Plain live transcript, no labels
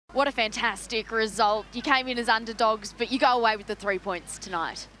What a fantastic result. You came in as underdogs, but you go away with the 3 points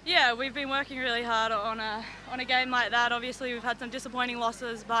tonight. Yeah, we've been working really hard on a game like that. Obviously, we've had some disappointing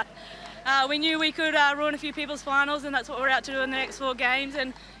losses, but we knew we could ruin a few people's finals, and that's what we're out to do in the next 4 games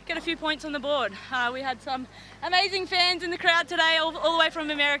and get a few points on the board. We had some amazing fans in the crowd today, all the way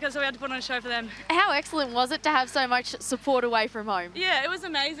from America, so we had to put on a show for them. How excellent was it to have so much support away from home? Yeah, it was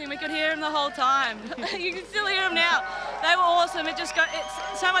amazing. We could hear them the whole time. You can still hear them now. They were awesome. It's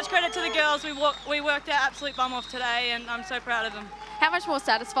so much credit to the girls. We worked our absolute bum off today, and I'm so proud of them. How much more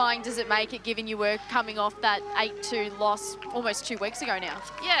satisfying does it make it, given you were coming off that 8-2 loss almost 2 weeks ago now?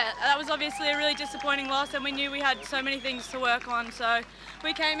 Yeah, that was obviously a really disappointing loss, and we knew we had so many things to work on. So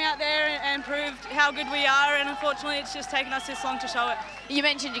we came out there and proved how good we are, and unfortunately it's just taken us this long to show it. You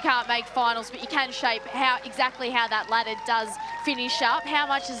mentioned you can't make finals, but you can shape exactly how that ladder does finish up. How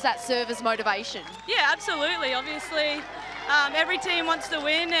much does that serve as motivation? Yeah, absolutely. Obviously, every team wants to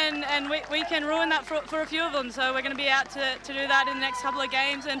win, and we can ruin that for a few of them. So we're going to be out to do that in the next couple of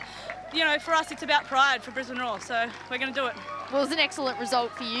games. And, you know, for us, it's about pride for Brisbane Roar. So we're going to do it. Well, it was an excellent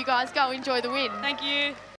result for you guys. Go enjoy the win. Thank you.